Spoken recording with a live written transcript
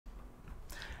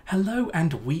Hello,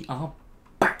 and we are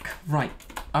back. Right,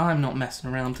 I'm not messing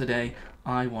around today.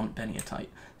 I want Beniatite.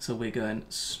 So we're going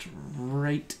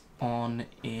straight on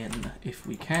in if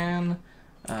we can,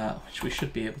 which we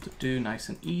should be able to do nice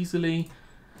and easily.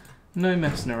 No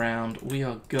messing around. We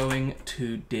are going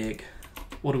to dig.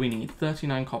 What do we need?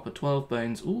 39 copper, 12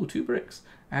 bones, ooh, 2 bricks,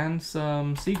 and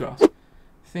some seagrass. I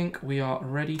think we are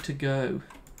ready to go.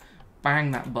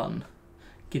 Bang that button.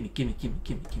 Gimme, gimme, gimme,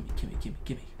 gimme, gimme, gimme, gimme,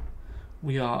 gimme.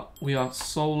 We are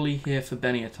solely here for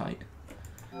Beniatite.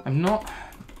 I'm not...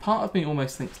 Part of me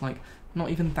almost thinks, like, not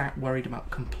even that worried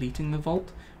about completing the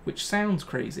vault, which sounds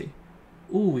crazy.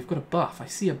 Ooh, we've got a buff. I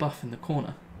see a buff in the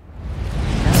corner.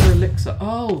 Another elixir.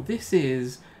 Oh, this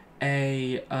is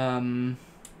a...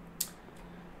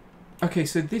 Okay,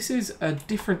 so this is a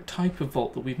different type of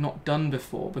vault that we've not done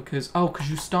before, because... Oh,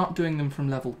 because you start doing them from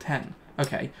level 10.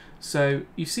 Okay, so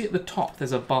you see at the top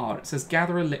there's a bar. It says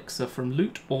gather elixir from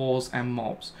loot, ores, and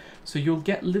mobs. So you'll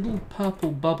get little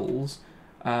purple bubbles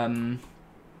from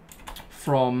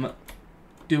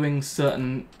doing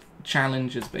certain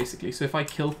challenges, basically. So if I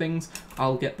kill things,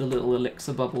 I'll get the little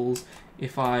elixir bubbles.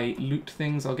 If I loot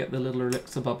things, I'll get the little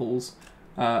elixir bubbles,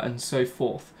 and so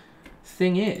forth.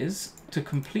 Thing is, to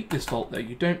complete this vault, though,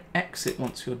 you don't exit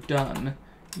once you're done.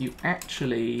 You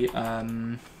actually...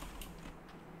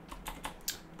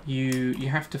 You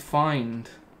have to find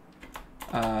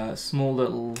small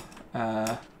little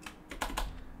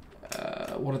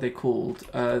what are they called?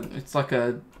 It's like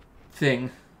a thing.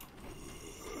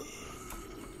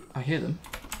 I hear them.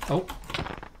 Oh,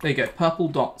 there you go. Purple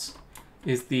dots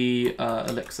is the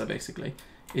elixir, basically.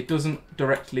 It doesn't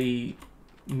directly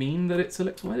mean that it's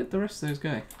elixir. Where did the rest of those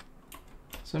go?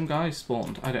 Some guys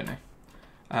spawned. I don't know.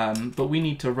 But we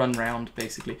need to run round,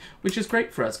 basically, which is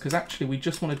great for us because actually we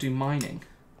just want to do mining.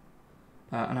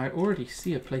 And I already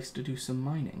see a place to do some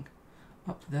mining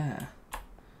up there.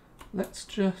 Let's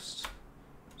just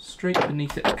straight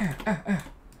beneath it.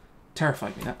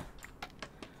 Terrified me, that.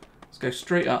 Let's go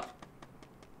straight up.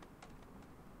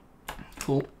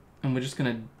 Cool. And we're just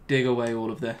going to dig away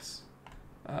all of this.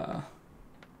 Come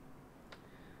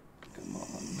on,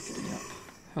 get me up.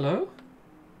 Hello?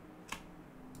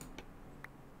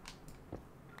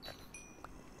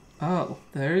 Oh,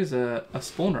 there is a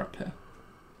spawner up here.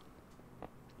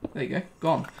 There you go,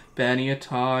 gone.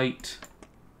 Beniatite.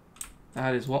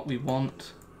 That is what we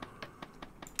want.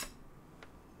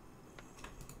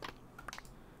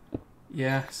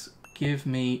 Yes, give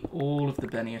me all of the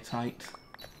Beniatite.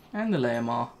 And the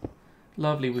Layamar.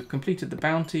 Lovely, we've completed the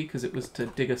bounty because it was to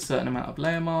dig a certain amount of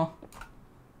Layamar.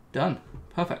 Done.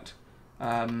 Perfect.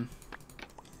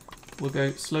 We'll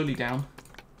go slowly down.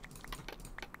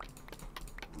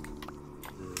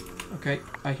 Okay,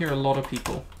 I hear a lot of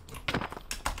people.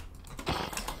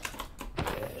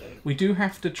 We do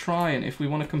have to try and, if we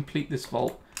want to complete this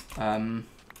vault, do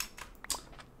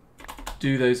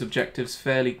those objectives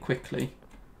fairly quickly.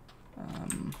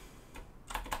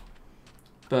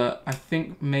 But I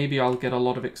think maybe I'll get a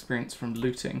lot of experience from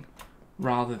looting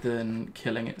rather than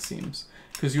killing, it seems.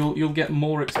 Because you'll get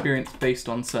more experience based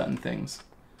on certain things.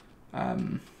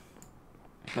 But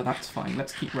that's fine,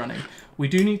 let's keep running. We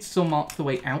do need to still mark the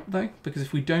way out, though, because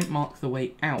if we don't mark the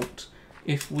way out,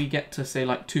 if we get to, say,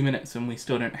 like 2 minutes and we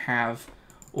still don't have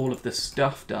all of the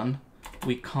stuff done,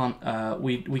 we can't,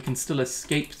 we can still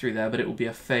escape through there, but it will be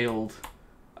a failed,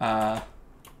 vault,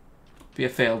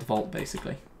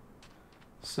 basically.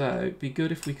 So, it'd be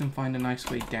good if we can find a nice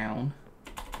way down.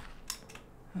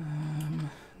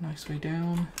 Nice way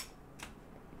down.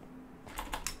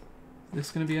 Is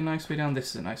this going to be a nice way down?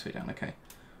 This is a nice way down, okay.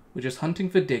 We're just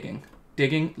hunting for digging.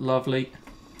 Digging, lovely.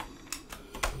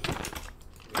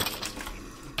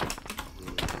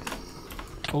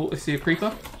 Oh, I see a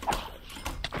creeper.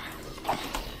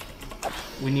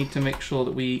 We need to make sure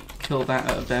that we kill that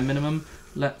at a bare minimum.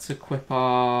 Let's equip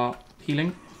our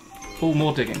healing. Oh,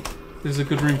 more digging. This is a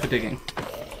good room for digging.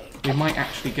 We might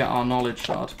actually get our knowledge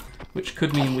shard, which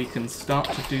could mean we can start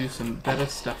to do some better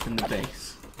stuff in the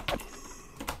base.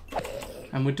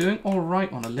 And we're doing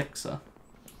alright on elixir.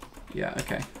 Yeah,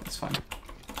 okay, that's fine.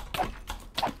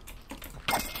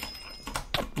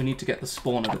 We need to get the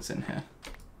spawner that's in here.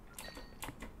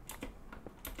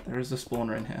 There is a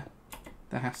spawner in here.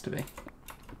 There has to be.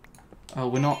 Oh,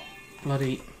 we're not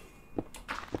bloody...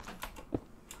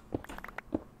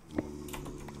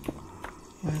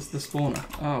 Where's the spawner?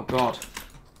 Oh, God.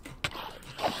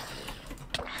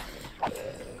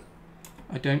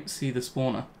 I don't see the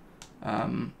spawner.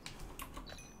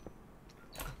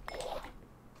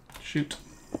 Shoot.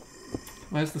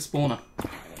 Where's the spawner?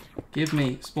 Give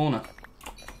me spawner.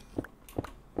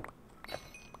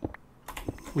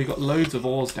 We got loads of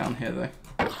ores down here, though.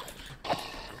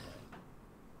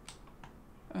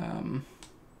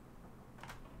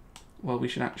 Well, we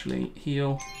should actually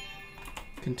heal,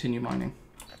 continue mining.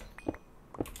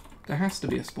 There has to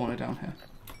be a spawner down here.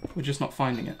 We're just not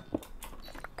finding it.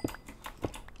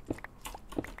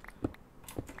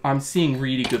 I'm seeing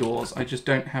really good ores. I just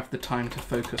don't have the time to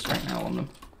focus right now on them.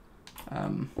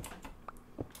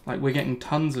 Like, we're getting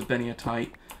tons of beniatite.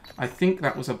 I think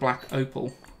that was a black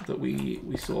opal that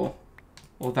we saw.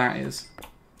 Or that is.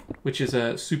 Which is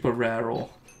a super rare ore.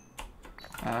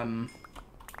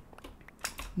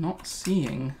 Not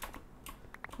seeing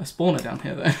a spawner down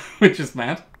here, though, which is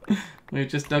mad. We've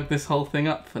just dug this whole thing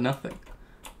up for nothing.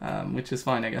 Which is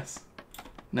fine, I guess.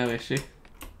 No issue.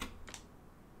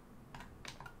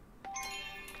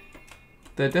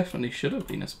 There definitely should have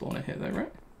been a spawner here, though,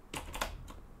 right?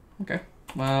 Okay.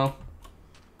 Well,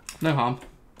 no harm.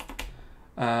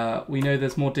 We know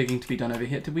there's more digging to be done over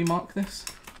here. Did we mark this?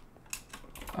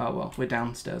 Oh, well, we're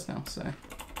downstairs now, so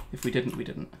if we didn't, we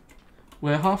didn't.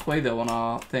 We're halfway, though, on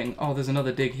our thing. Oh, there's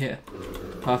another dig here.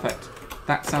 Perfect.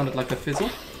 That sounded like a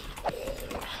fizzle.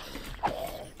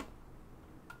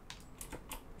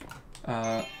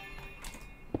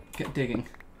 Get digging.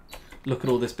 Look at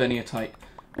all this beniatite.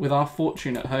 With our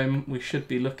fortune at home, we should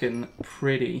be looking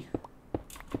pretty.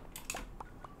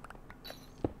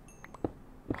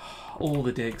 All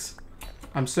the digs.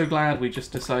 I'm so glad we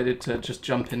just decided to just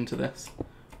jump into this,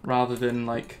 rather than,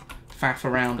 like, faff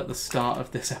around at the start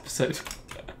of this episode.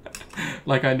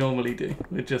 Like I normally do.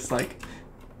 We're just, like,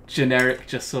 generic,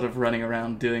 just sort of running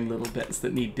around doing little bits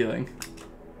that need doing.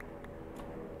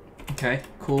 Okay,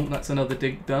 cool. That's another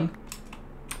dig done.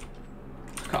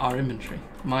 Look at our inventory.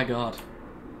 My god.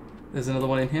 There's another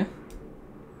one in here.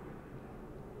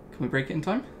 Can we break it in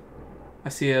time? I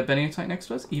see a beniatite next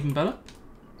to us. Even better.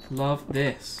 Love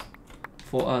this.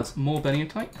 For us. More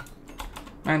beniatite.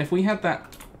 Man, if we had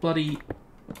that bloody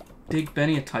dig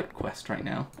beniatite quest right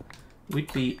now,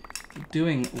 we'd be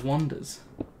doing wonders.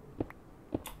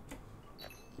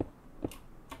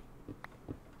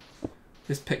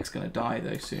 This pick's going to die,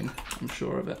 though, soon. I'm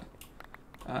sure of it.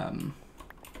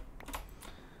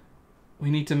 We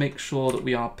need to make sure that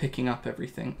we are picking up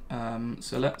everything.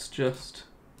 So let's just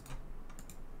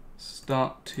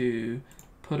start to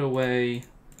put away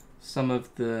some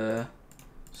of the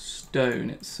stone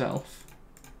itself,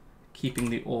 keeping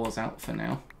the ores out for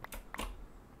now.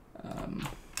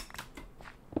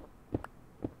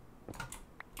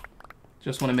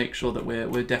 Just want to make sure that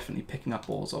we're definitely picking up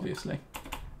ores, obviously.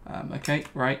 Okay,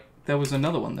 right. There was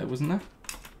another one, though, wasn't there?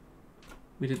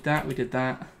 We did that, we did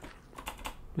that.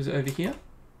 Was it over here?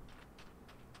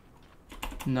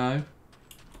 No.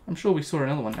 I'm sure we saw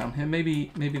another one down here. Maybe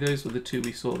those were the two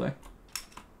we saw, though.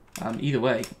 Either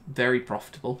way, very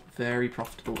profitable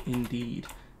indeed.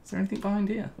 Is there anything behind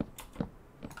here?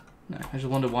 No, I just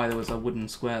wonder why there was a wooden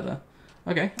square there.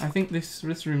 Okay, I think this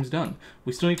room's done.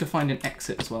 We still need to find an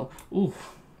exit as well. Ooh,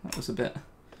 that was a bit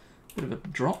of a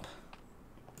drop.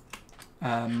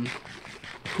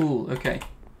 Cool, okay.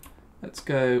 Let's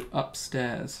go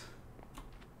upstairs.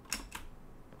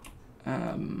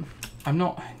 I'm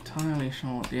not entirely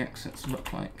sure what the exits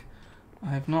look like.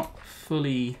 I have not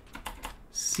fully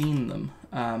seen them.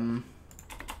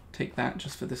 Take that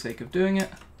just for the sake of doing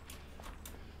it.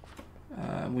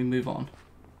 We move on.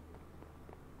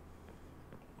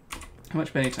 How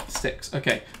much beniatite? 6.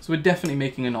 Okay, so we're definitely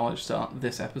making a knowledge start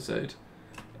this episode.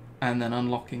 And then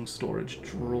unlocking storage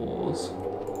drawers,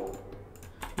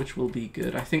 which will be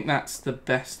good. I think that's the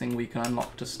best thing we can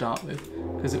unlock to start with,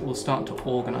 because it will start to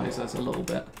organise us a little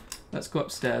bit. Let's go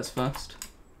upstairs first.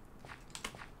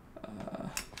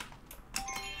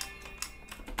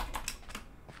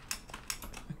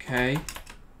 Okay,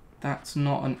 that's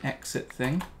not an exit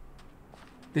thing.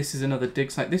 This is another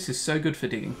dig site. This is so good for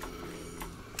digging.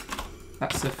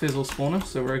 That's a fizzle spawner,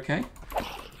 so we're okay.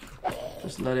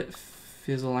 Just let it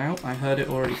fizzle out. I heard it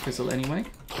already fizzle anyway.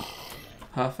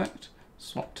 Perfect.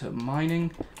 Swap to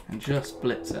mining and just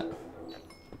blitz it.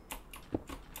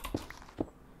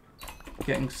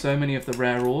 Getting so many of the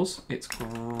rare ores. It's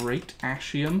great.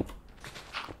 Ashium.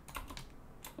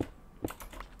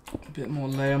 A bit more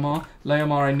Leomar.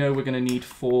 Leomar I know we're going to need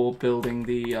for building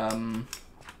the...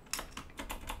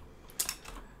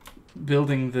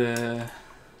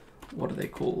 what are they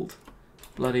called?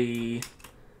 Bloody...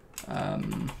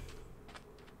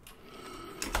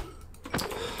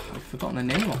 I've forgotten the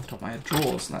name off the top of my head.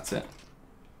 Drawers, that's it.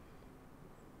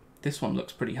 This one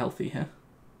looks pretty healthy here.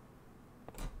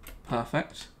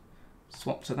 Perfect.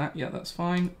 Swap to that, yeah, that's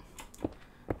fine.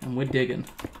 And we're digging.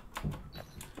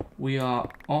 We are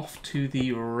off to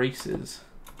the races.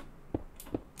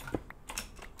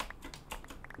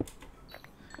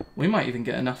 We might even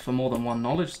get enough for more than one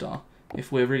knowledge star,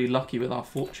 if we're really lucky with our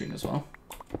fortune as well.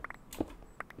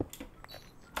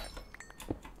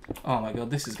 Oh my god,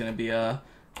 this is going to be a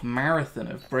marathon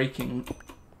of breaking.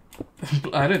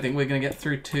 I don't think we're going to get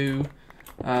through two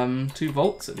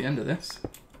vaults at the end of this.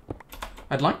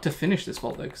 I'd like to finish this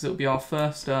vault though, because it'll be our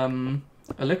first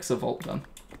elixir vault done,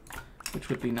 which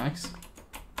would be nice.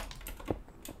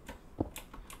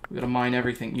 We've got to mine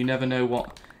everything. You never know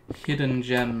what hidden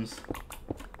gems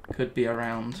could be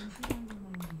around.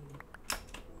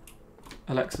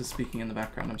 Alexa's speaking in the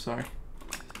background, I'm sorry.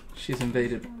 She's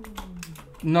invaded.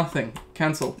 Nothing.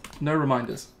 Cancel. No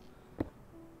reminders.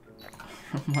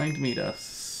 Remind me to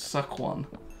suck one.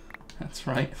 That's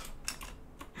right.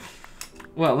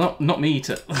 Well, not me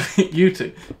to... you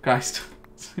two. Christ.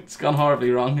 It's gone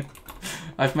horribly wrong.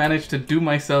 I've managed to do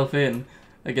myself in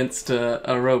against a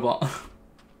robot.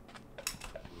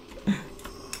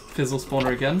 Fizzle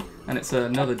spawner again. And it's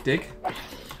another dig.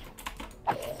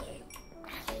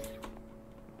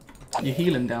 You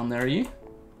healing down there, are you?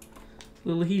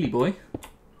 Little healy boy.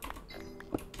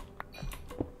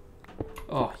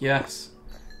 Oh, yes.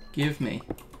 Give me.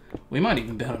 We might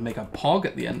even be able to make a pog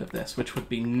at the end of this, which would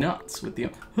be nuts with the...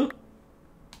 Huh.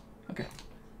 Okay.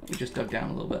 We just dug down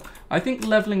a little bit. I think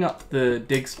leveling up the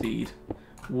dig speed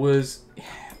was...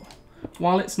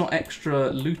 While it's not extra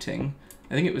looting,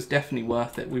 I think it was definitely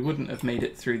worth it. We wouldn't have made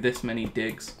it through this many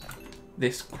digs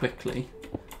this quickly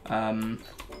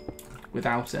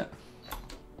without it.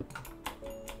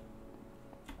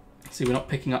 See, we're not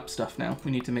picking up stuff now.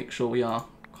 We need to make sure we are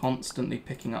constantly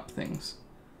picking up things.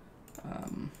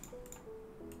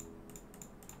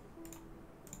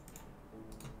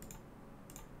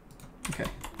 Okay,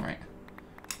 right.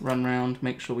 Run round,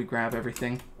 make sure we grab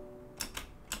everything.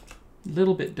 A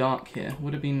little bit dark here.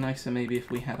 Would have been nicer maybe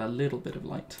if we had a little bit of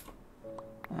light.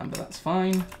 But that's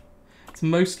fine. It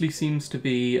mostly seems to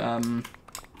be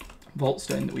vault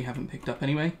stone that we haven't picked up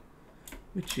anyway,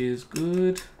 which is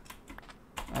good.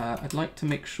 I'd like to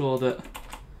make sure that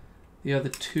the other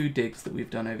two digs that we've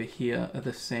done over here are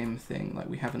the same thing, like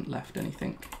we haven't left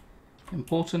anything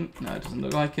important. No, it doesn't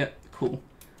look like it. Cool.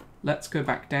 Let's go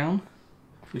back down.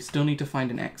 We still need to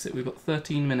find an exit. We've got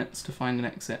 13 minutes to find an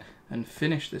exit and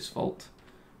finish this vault,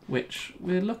 which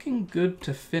we're looking good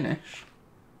to finish,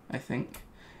 I think.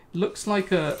 It looks like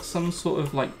some sort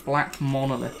of like black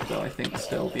monolith though, I think,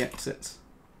 still, the exits.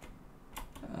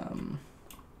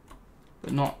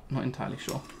 But not entirely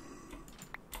sure.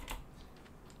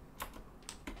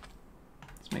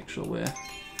 Let's make sure we're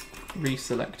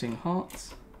reselecting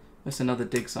hearts. There's another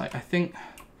dig site. I think,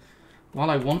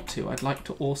 while I want to, I'd like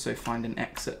to also find an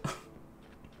exit.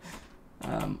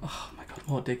 Oh my god,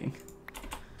 more digging.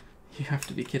 You have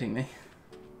to be kidding me.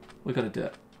 We've got to do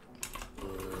it.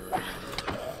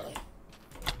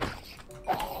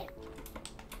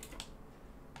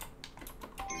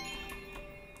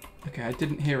 Okay, I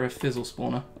didn't hear a fizzle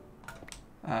spawner,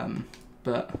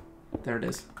 but there it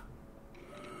is.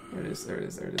 There it is, there it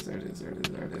is, there it is, there it is, there it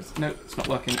is, there it is. No, it's not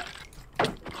working.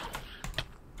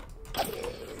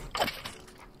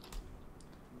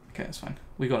 Okay, it's fine.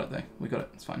 We got it though. We got it,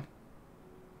 it's fine.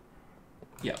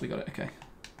 Yeah, we got it, okay.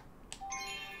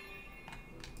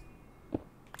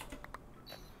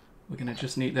 We're gonna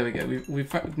just need, there we go. We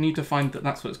need to find,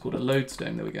 that's what it's called, a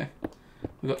lodestone, there we go.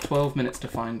 We've got 12 minutes to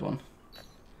find one.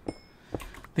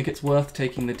 I think it's worth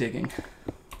taking the digging.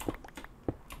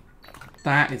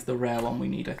 That is the rare one we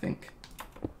need, I think.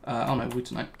 Oh no, wood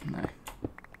tonight. No.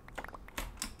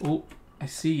 Oh, I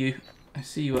see you. I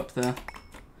see you up there.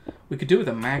 We could do with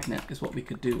a magnet, is what we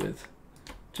could do with.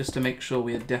 Just to make sure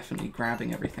we are definitely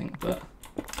grabbing everything, but...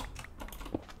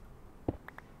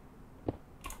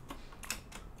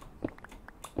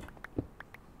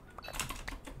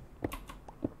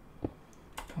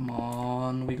 Come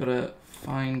on, we gotta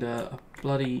find a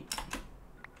bloody...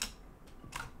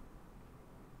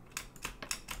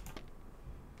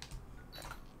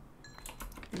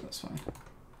 Okay, that's fine.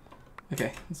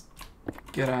 Okay, let's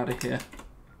get out of here.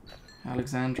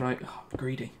 Alexandrite. Oh, I'm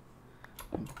greedy.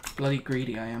 I'm bloody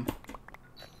greedy I am.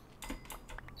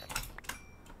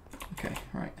 Okay,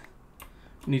 right.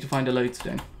 We need to find a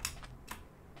lodestone. I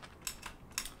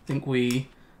think we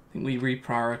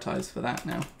reprioritize for that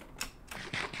now.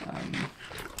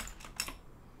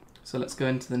 So let's go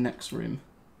into the next room.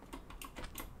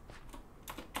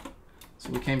 So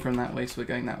we came from that way, so we're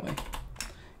going that way.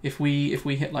 If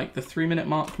we hit like the 3-minute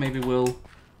mark, maybe we'll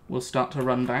start to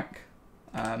run back.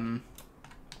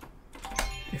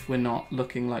 If we're not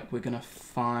looking like we're gonna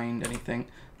find anything,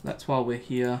 let's, while we're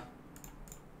here,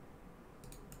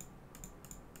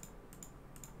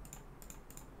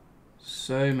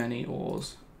 so many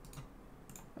ores.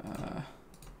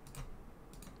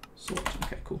 Sort.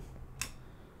 Okay, cool.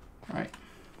 Right.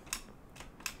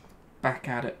 Back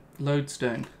at it.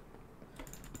 Lodestone.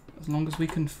 As long as we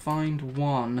can find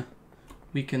one,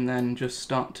 we can then just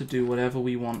start to do whatever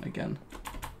we want again.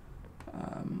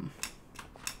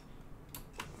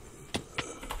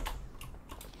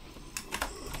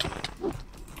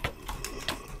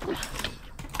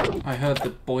 I heard the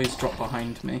boys drop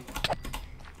behind me.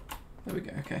 There we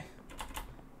go, okay.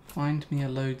 Find me a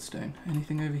lodestone.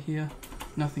 Anything over here?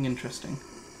 Nothing interesting.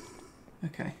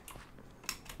 Okay.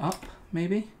 Up,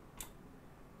 maybe?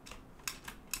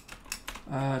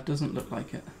 Doesn't look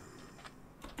like it.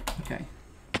 Okay.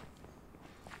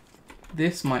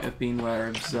 This might have been where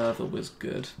Observer was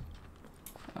good.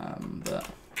 But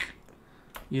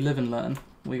you live and learn.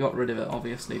 We got rid of it,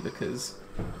 obviously, because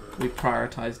we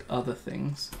prioritized other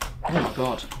things. Oh my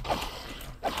god.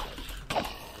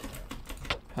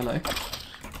 Hello?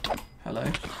 Hello?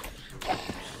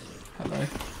 Hello?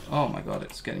 Oh my god,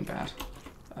 it's getting bad.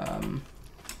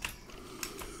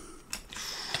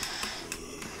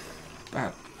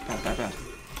 Bad. Bad, bad, bad.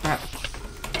 Bad.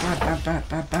 Bad, bad, bad,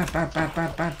 bad, bad, bad, bad,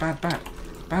 bad, bad, bad, bad.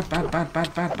 Bad, bad, bad,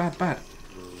 bad, bad, bad, bad.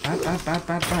 Bad, bad, bad,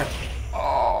 bad, bad.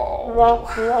 Oh.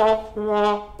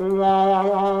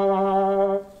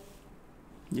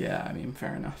 Yeah, I mean,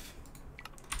 fair enough.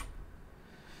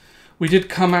 We did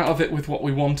come out of it with what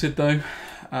we wanted, though.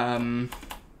 I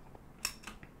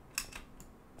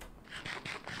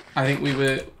think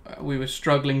we were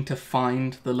struggling to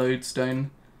find the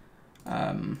lodestone.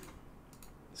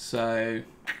 So,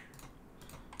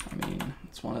 I mean,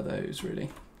 it's one of those, really.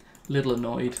 Little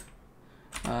annoyed.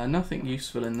 Nothing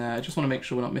useful in there. I just want to make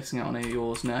sure we're not missing out on any of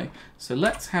yours now. So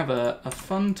let's have a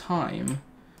fun time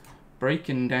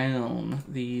breaking down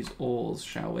these ores,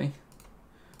 shall we?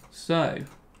 So,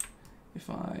 if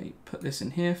I put this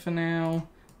in here for now,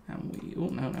 and we... Oh,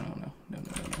 no.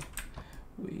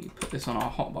 We put this on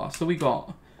our hotbar. So we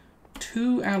got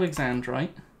 2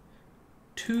 alexandrite,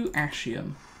 2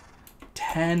 ashium,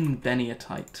 10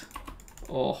 beniatite.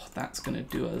 Oh, that's going to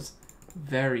do us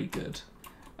very good.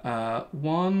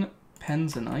 1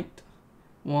 penzonite,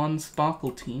 1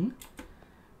 sparkletine,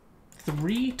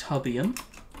 3 tubium,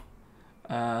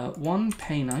 1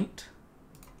 painite,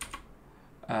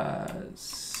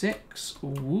 6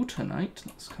 wootenite.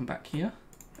 Let's come back here.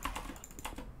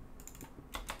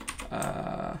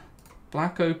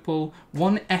 Black opal,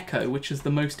 1 echo, which is the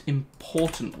most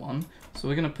important one. So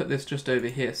we're going to put this just over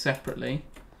here separately.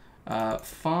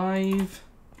 5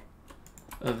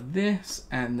 of this,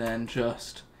 and then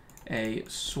just a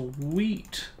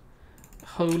sweet,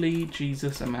 holy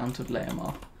Jesus amount of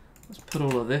Leomar. Let's put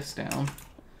all of this down,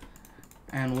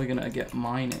 and we're going to get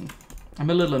mining. I'm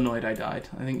a little annoyed I died.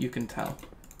 I think you can tell.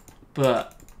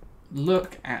 But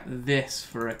look at this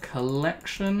for a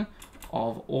collection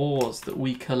of ores that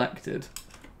we collected.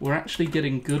 We're actually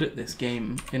getting good at this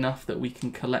game enough that we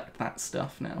can collect that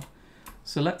stuff now.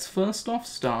 So let's first off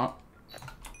start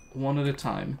one at a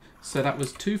time. So that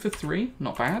was 2 for 3,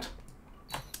 not bad.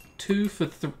 2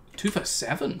 for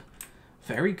 7,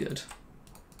 very good.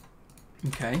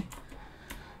 Okay,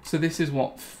 so this is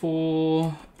what,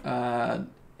 4,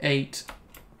 8,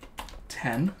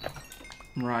 10,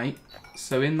 right?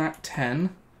 So in that 10,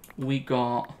 we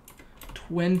got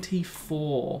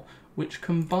 24, which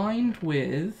combined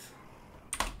with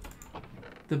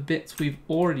the bits we've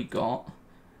already got,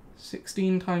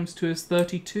 16 times 2 is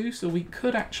 32, so we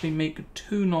could actually make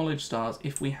 2 knowledge stars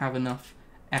if we have enough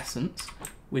essence,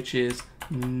 which is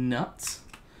nuts.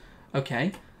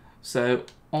 Okay, so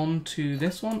on to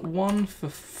this one. 1 for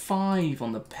 5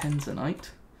 on the penzonite.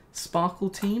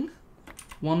 Sparkletine,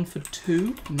 1 for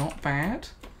 2, not bad.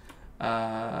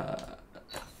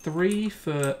 3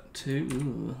 for 2,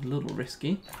 ooh, a little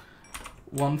risky.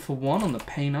 1 for 1 on the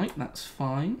painite, that's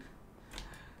fine.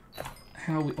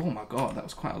 Oh my god, that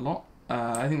was quite a lot.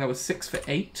 I think that was 6 for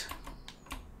 8.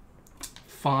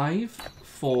 5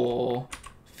 for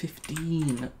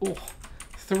 15. Oh,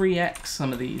 3x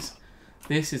some of these.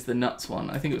 This is the nuts one.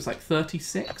 I think it was like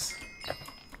 36.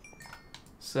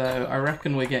 So I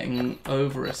reckon we're getting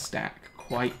over a stack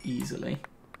quite easily.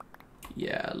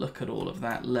 Yeah, look at all of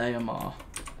that Leomar.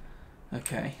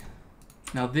 Okay.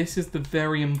 Now this is the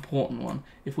very important one.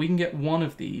 If we can get one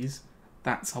of these,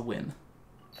 that's a win.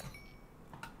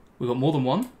 We got more than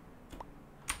 1.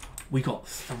 We got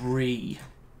 3.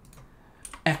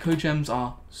 Echo gems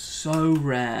are so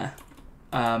rare.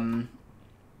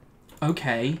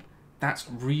 Okay, that's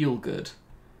real good.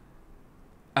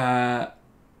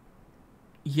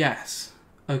 Yes.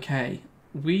 Okay.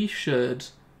 We should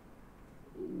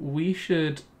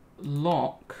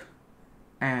lock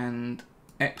and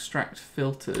extract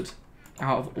filtered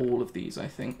out of all of these, I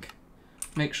think.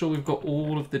 Make sure we've got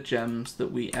all of the gems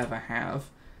that we ever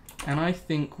have. And I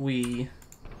think we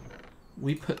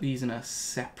we put these in a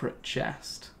separate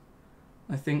chest.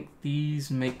 I think these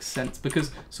make sense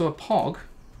because, so a pog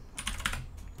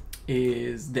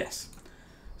is this.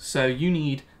 So you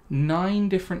need 9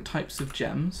 different types of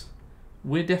gems.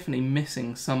 We're definitely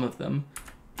missing some of them,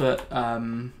 but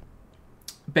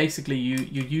basically you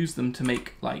use them to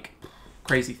make like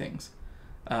crazy things.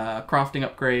 Crafting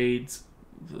upgrades,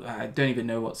 I don't even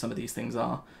know what some of these things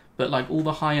are, but like all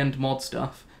the high-end mod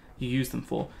stuff you use them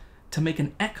for. To make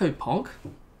an echo pog,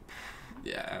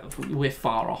 yeah, we're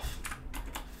far off.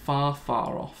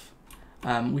 Far off.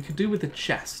 We could do with a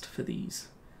chest for these.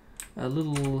 A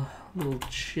little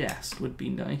chest would be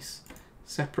nice,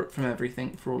 separate from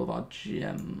everything for all of our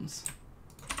gems.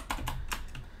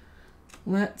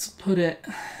 Let's put it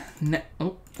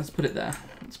let's put it there.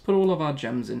 Let's put all of our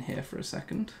gems in here for a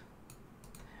second.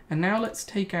 And now let's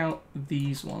take out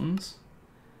these ones.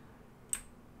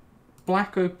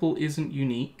 Black opal isn't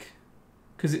unique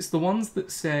because it's the ones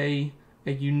that say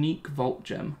a unique vault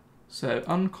gem. So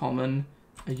uncommon,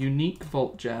 a unique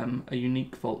vault gem, a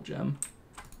unique vault gem,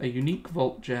 a unique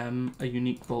vault gem, a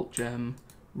unique vault gem,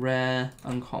 rare,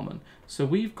 uncommon. So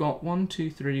we've got 1,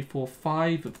 2, 3, 4,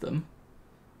 5 of them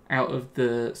out of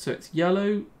the, so it's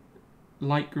yellow,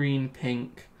 light green,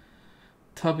 pink,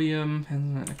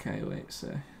 tubium, okay, wait,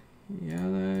 so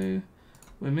yellow,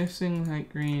 we're missing light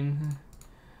green,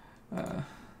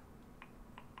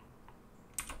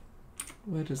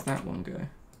 where does that one go?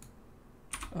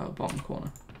 Bottom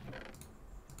corner.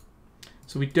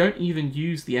 So we don't even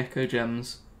use the echo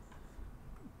gems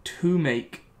to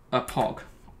make a pog.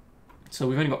 So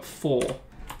we've only got 4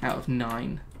 out of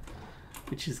 9,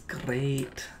 which is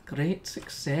great. Great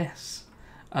success.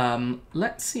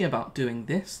 Let's see about doing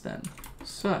this then.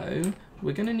 So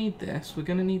we're going to need this, we're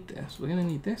going to need this, we're going to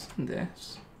need this and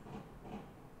this.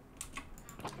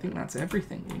 I think that's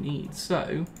everything we need.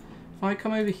 So if I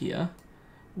come over here,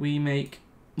 we make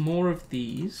more of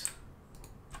these,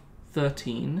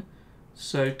 13.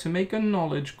 So to make a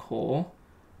knowledge core,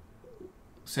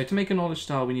 so to make a knowledge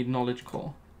star, we need knowledge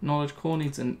core. Knowledge core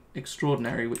needs an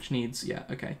extraordinary, which needs, yeah,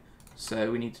 okay.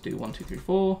 So we need to do 1, 2, 3,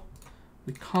 4.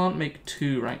 We can't make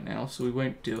 2 right now, so we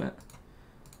won't do it.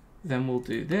 Then we'll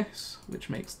do this, which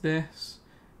makes this,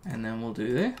 and then we'll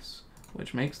do this,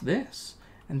 which makes this.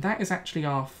 And that is actually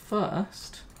our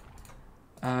first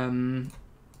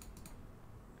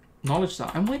knowledge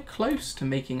star, and we're close to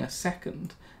making a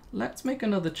second. Let's make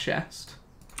another chest,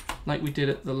 like we did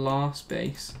at the last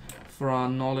base, for our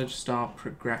knowledge star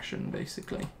progression,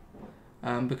 basically.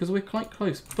 Because we're quite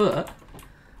close, but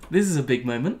this is a big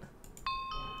moment.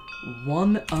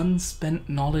 1 unspent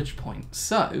knowledge point.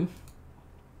 So,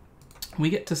 we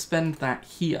get to spend that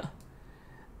here.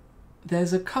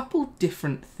 There's a couple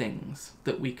different things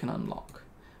that we can unlock,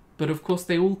 but of course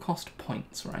they all cost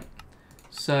points, right?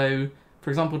 So, for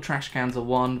example, trash cans are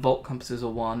 1, vault compasses are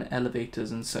 1,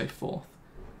 elevators and so forth.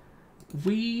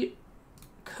 We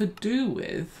could do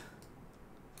with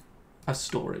a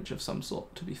storage of some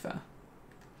sort, to be fair.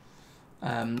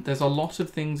 There's a lot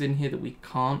of things in here that we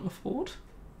can't afford.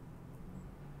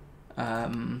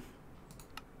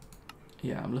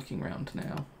 Yeah, I'm looking around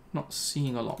now. Not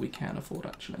seeing a lot we can afford,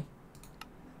 actually.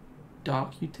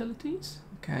 Dark utilities,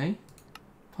 okay.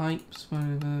 Pipes,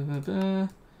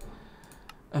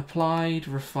 applied,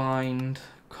 refined,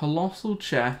 colossal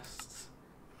chests,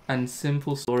 and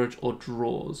simple storage or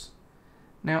drawers.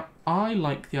 Now, I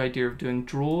like the idea of doing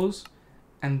drawers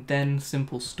and then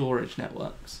simple storage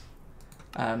networks.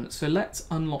 So let's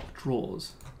unlock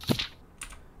drawers.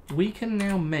 We can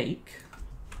now make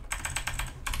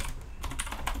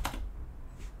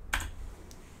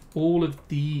all of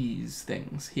these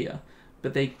things here,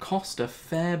 but they cost a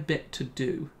fair bit to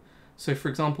do. So for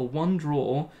example, 1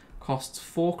 drawer costs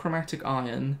 4 chromatic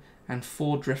iron and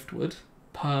 4 driftwood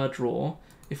per drawer.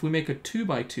 If we make a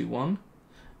 2x2 one,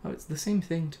 oh, it's the same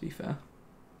thing, to be fair.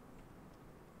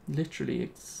 Literally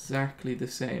exactly the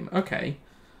same. Okay,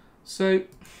 so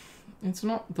it's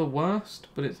not the worst,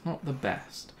 but it's not the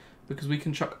best, because we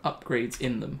can chuck upgrades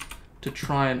in them to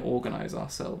try and organize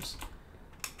ourselves.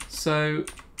 So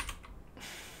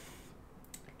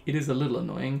it is a little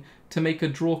annoying. To make a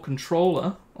drawer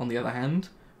controller, on the other hand,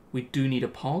 we do need a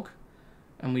pog,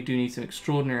 and we do need some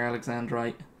extraordinary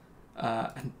alexandrite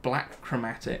and black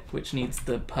chromatic, which needs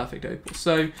the perfect opal.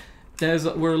 So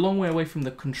we're a long way away from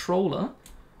the controller,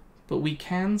 but we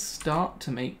can start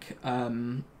to make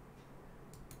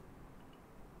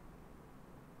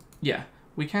yeah,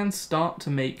 we can start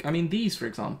to make, I mean, these, for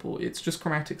example, it's just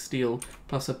chromatic steel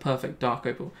plus a perfect dark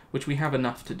opal, which we have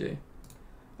enough to do.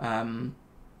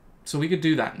 So we could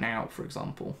do that now, for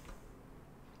example.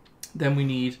 Then we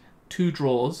need 2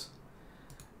 drawers.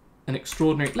 an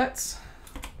extraordinary... Let's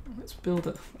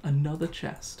build another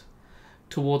chest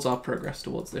towards our progress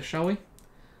towards this, shall we?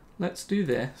 Let's do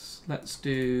this. Let's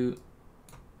do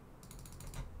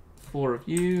 4 of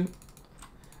you.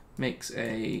 Makes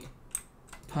a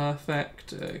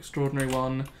perfect, extraordinary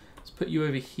one. Let's put you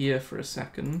over here for a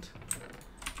second.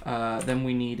 Then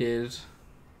we needed...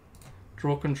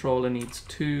 Draw controller needs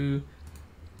 2.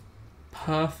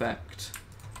 Perfect.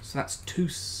 So that's 2...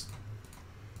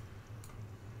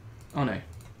 Oh no.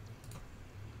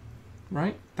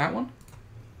 Right? That one?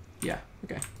 Yeah,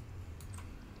 okay.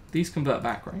 These convert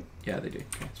back, right? Yeah, they do.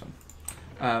 Okay, that's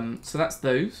fine. So that's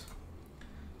those.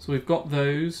 So we've got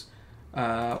those.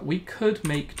 We could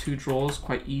make 2 drawers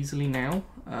quite easily now.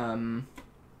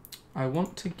 I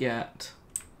want to get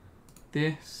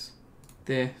this,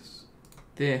 this,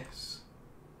 this.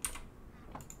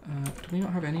 Do we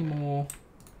not have any more?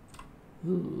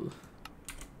 Ooh.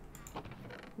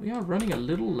 We are running a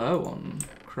little low on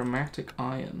chromatic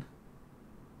iron.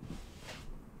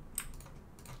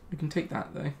 We can take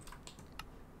that though.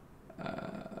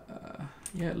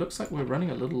 Yeah, it looks like we're running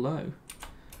a little low.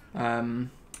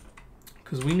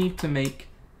 Because we need to make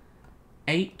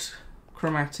 8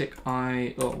 chromatic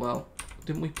iron. Oh, well,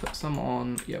 didn't we put some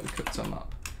on? Yeah, we cooked some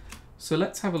up. So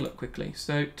let's have a look quickly.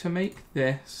 So to make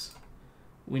this,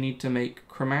 we need to make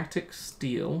chromatic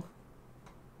steel.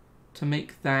 To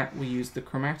make that, we use the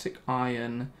chromatic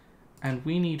iron, and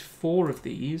we need 4 of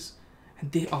these.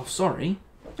 And oh, sorry.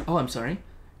 Oh, I'm sorry.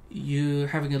 You're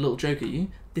having a little joke at you.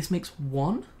 This makes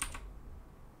 1.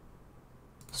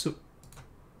 So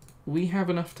we have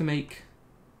enough to make...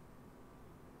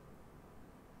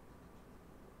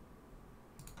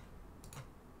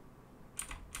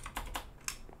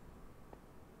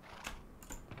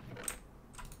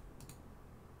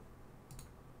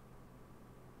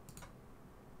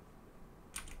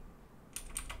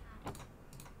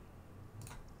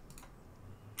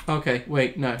 Okay,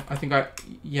 wait, no, I think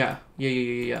yeah.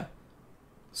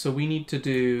 So we need to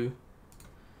do...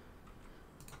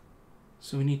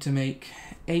 So we need to make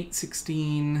 8,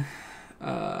 16,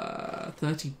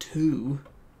 32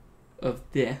 of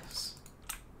this.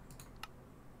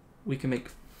 We can make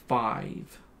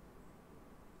 5,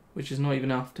 which is not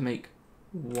even enough to make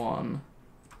 1.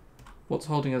 What's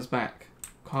holding us back?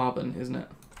 Carbon, isn't it?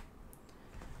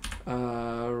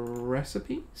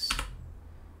 Recipes?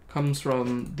 Comes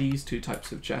from these 2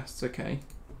 types of chests, okay.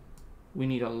 We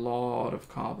need a lot of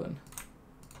carbon.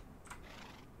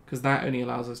 Because that only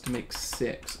allows us to make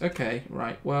 6. Okay,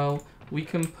 right, well, we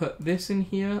can put this in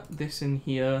here, this in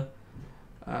here.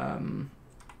 Don't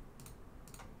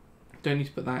need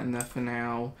to put that in there for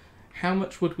now. How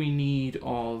much would we need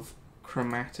of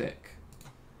chromatic?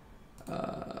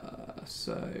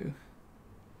 So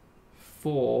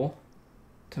 4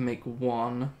 to make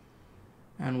 1.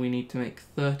 And we need to make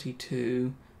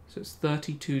 32, so it's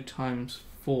 32 times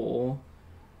 4.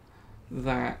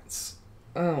 That's,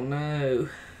 oh no,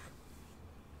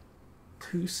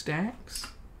 2 stacks.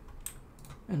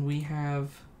 And we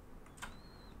have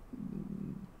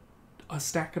a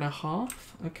stack and a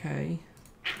half. Okay,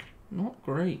 not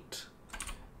great.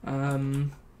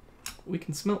 We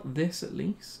can smelt this at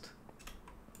least.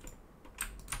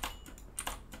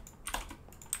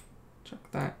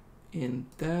 Chuck that in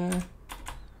there.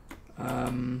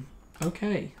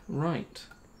 Okay, right.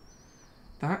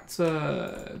 That's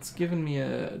it's given me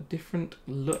a different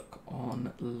look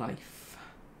on life.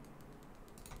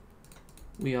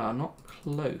 We are not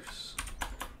close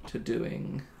to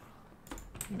doing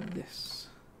this.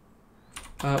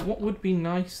 What would be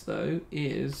nice though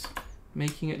is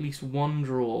making at least 1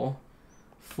 drawer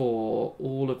for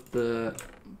all of the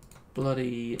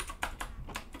bloody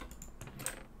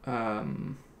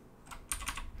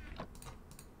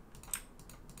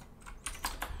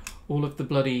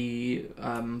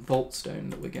vault stone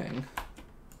that we're getting.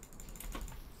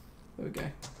 There we go.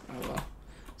 Oh well.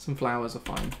 Some flowers are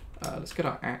fine. Let's get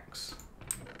our axe.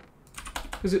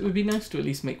 Because it would be nice to at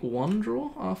least make 1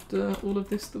 drawer after all of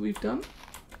this that we've done.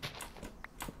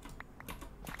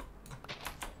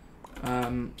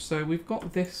 So we've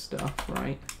got this stuff,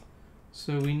 right?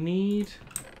 So we need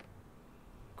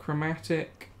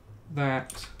chromatic,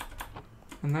 that,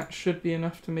 and that should be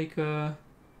enough to make a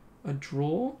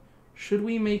drawer. Should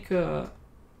we make a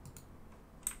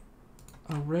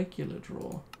regular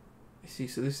drawer? I see,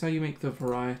 so this is how you make the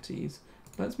varieties.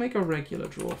 Let's make a regular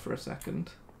drawer for a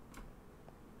second.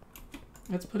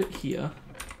 Let's put it here.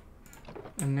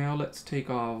 And now let's take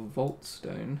our vault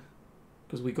stone,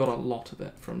 because we got a lot of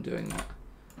it from doing that.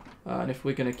 And if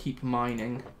we're going to keep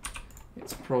mining,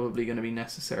 it's probably going to be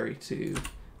necessary to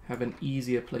have an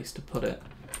easier place to put it.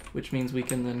 which means we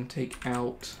can then take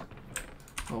out...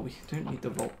 Oh, we don't need the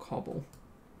vault cobble.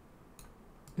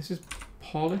 This is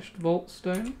polished vault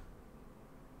stone.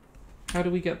 How do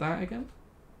we get that again?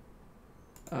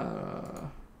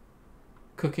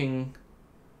 Cooking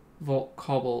vault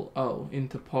cobble. Oh,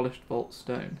 into polished vault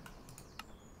stone.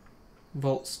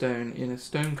 Vault stone in a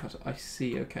stone cutter. I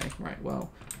see, okay. Right,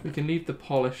 well, we can leave the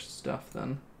polished stuff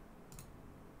then.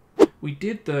 We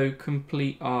did, though,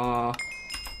 complete our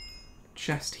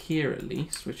chest here at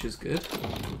least, which is good.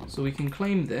 So we can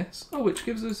claim this. Oh, which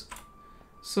gives us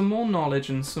some more knowledge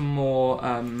and some more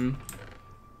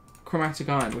chromatic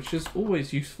iron, which is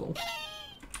always useful.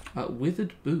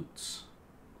 Withered boots.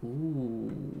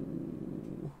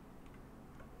 Ooh.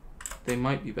 They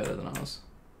might be better than ours.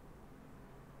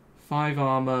 5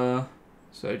 armor,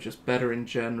 so just better in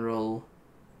general.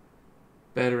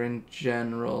 Better in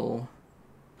general.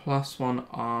 +1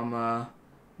 armor,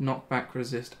 knockback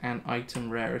resist, and item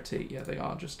rarity. Yeah, they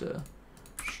are just a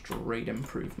straight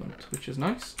improvement, which is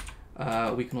nice.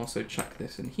 We can also chuck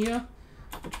this in here,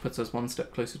 which puts us one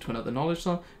step closer to another knowledge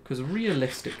cell, because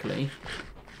realistically,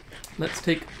 let's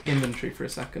take inventory for a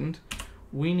second.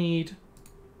 We need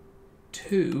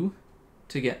 2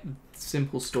 to get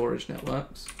simple storage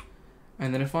networks.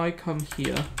 And then if I come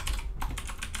here,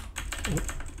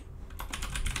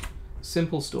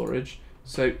 simple storage.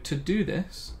 So to do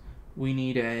this, we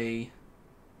need a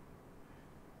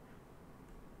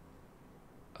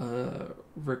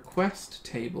request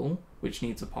table, which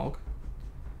needs a POG.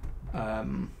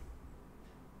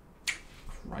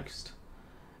 Christ.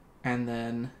 And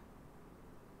then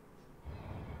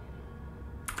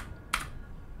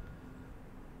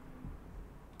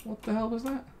what the hell was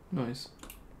that noise?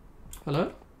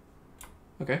 Hello?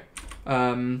 Okay.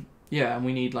 Yeah, and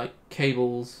we need like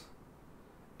cables,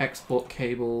 export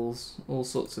cables, all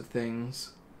sorts of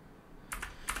things.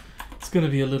 It's going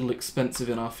to be a little expensive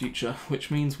in our future,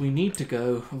 which means we need to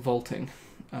go vaulting.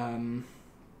 4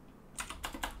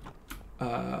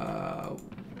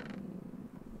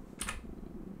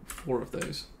 of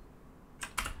those.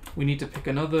 We need to pick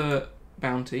another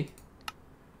bounty.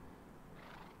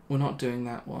 We're not doing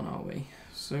that one, are we?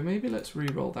 So maybe let's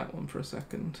re-roll that one for a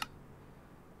second.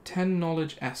 10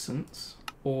 knowledge essence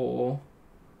or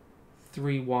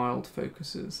 3 wild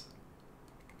focuses.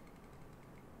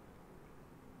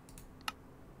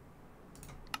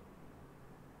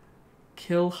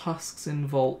 Kill husks in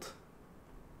vault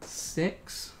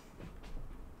 6.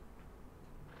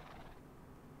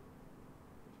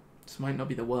 This might not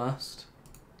be the worst.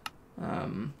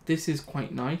 This is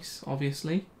quite nice,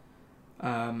 obviously.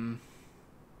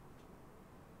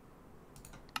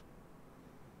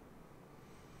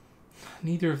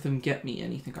 Neither of them get me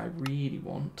anything I really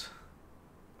want.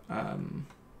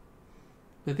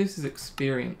 But this is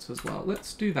experience as well.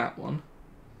 Let's do that one.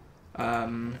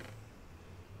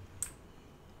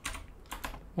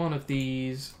 One of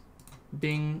these.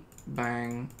 Bing,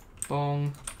 bang,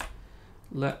 bong.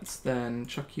 Let's then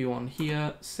chuck you on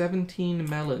here. 17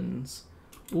 melons.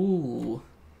 Ooh.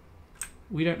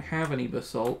 We don't have any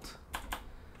basalt.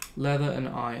 Leather and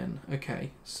iron.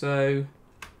 Okay, so...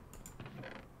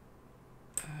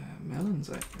 melons,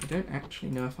 I don't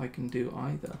actually know if I can do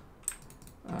either.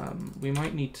 We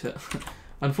might need to...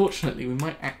 Unfortunately, we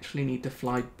might actually need to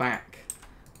fly back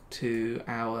to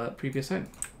our previous home.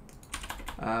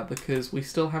 Because we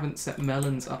still haven't set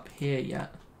melons up here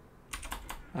yet.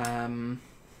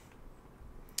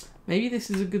 Maybe this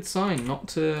is a good sign not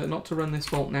to run this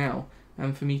vault now,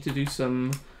 and for me to do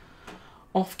some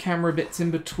off-camera bits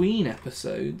in between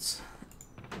episodes,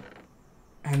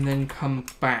 and then come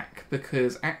back,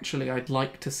 because actually I'd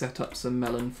like to set up some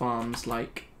melon farms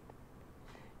like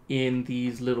in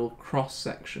these little cross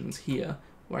sections here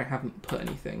where I haven't put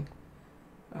anything.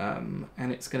 And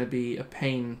it's going to be a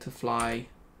pain to fly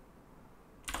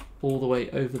all the way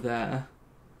over there.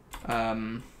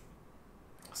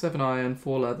 7 iron,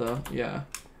 4 leather, yeah.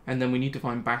 And then we need to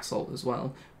find basalt as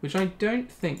well, which I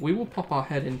don't think... We will pop our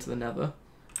head into the nether.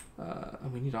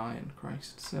 And we need iron,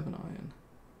 Christ. 7 iron.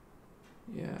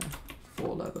 Yeah,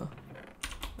 4 leather.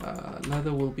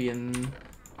 Leather will be in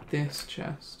this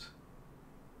chest.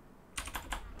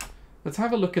 Let's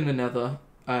have a look in the nether.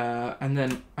 And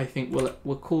then I think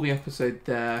we'll call the episode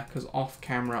there, because off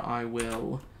camera I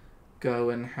will go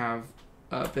and have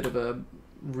a bit of a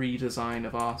redesign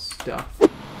of our stuff.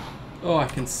 Oh, I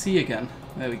can see again.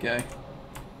 There we go.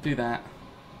 Do that.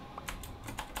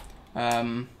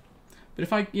 But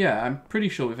if yeah, I'm pretty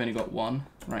sure we've only got 1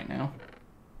 right now.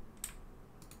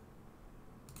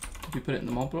 Did we put it in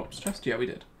the mob ops chest? Yeah, we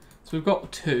did. So we've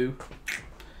got 2.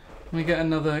 We get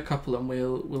another couple and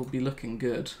we'll be looking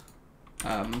good.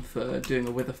 for doing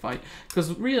a wither fight.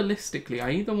 Because realistically,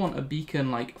 I either want a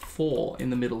beacon like 4 in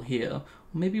the middle here, or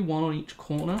maybe 1 on each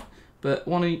corner. But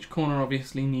 1 on each corner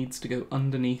obviously needs to go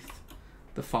underneath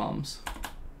the farms.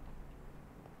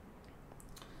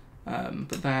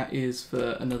 But that is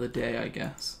for another day, I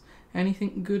guess.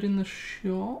 Anything good in the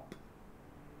shop?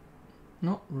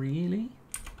 Not really.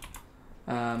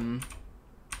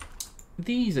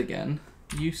 These again,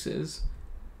 uses,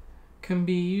 can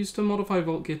be used to modify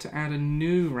Vault Gear to add a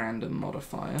new random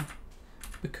modifier,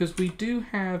 because we do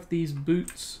have these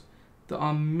boots that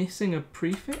are missing a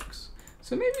prefix.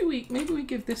 So maybe we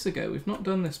give this a go. We've not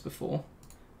done this before.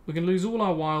 We can lose all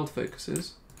our wild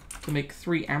focuses to make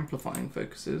 3 amplifying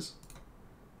focuses,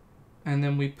 and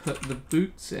then we put the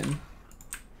boots in,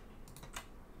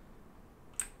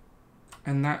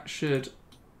 and that should,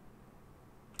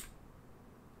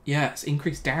 yes,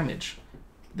 increase damage.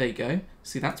 There you go.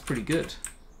 See, that's pretty good.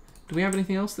 Do we have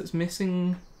anything else that's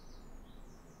missing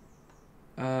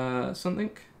something?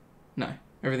 No,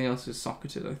 everything else is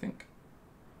socketed, I think.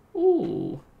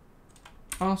 Ooh,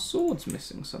 our sword's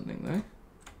missing something though.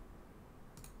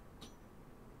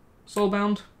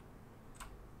 Soulbound.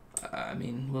 I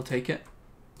mean, we'll take it.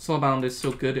 Soulbound is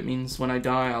still good. It means when I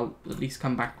die, I'll at least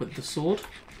come back with the sword.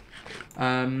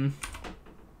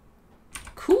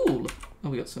 Cool. Oh,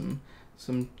 we got some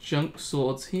junk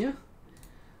swords here.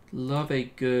 Love a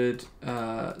good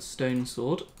stone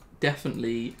sword.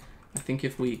 Definitely, I think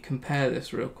if we compare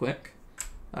this real quick,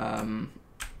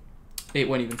 it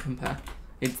won't even compare.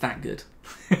 It's that good.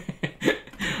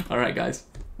 Alright guys,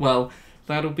 well,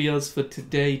 that'll be us for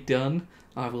today done.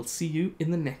 I will see you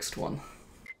in the next one.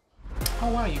 Oh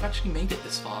wow, you've actually made it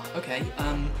this far. Okay,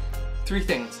 3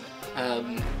 things.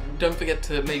 Don't forget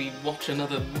to maybe watch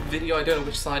another video. I don't know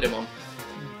which side I'm on.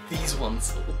 These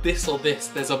ones, this or this,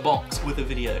 there's a box with a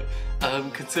video.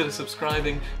 Consider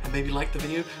subscribing and maybe like the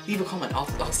video. Leave a comment,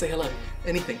 I'll say hello.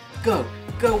 Anything. Go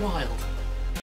wild.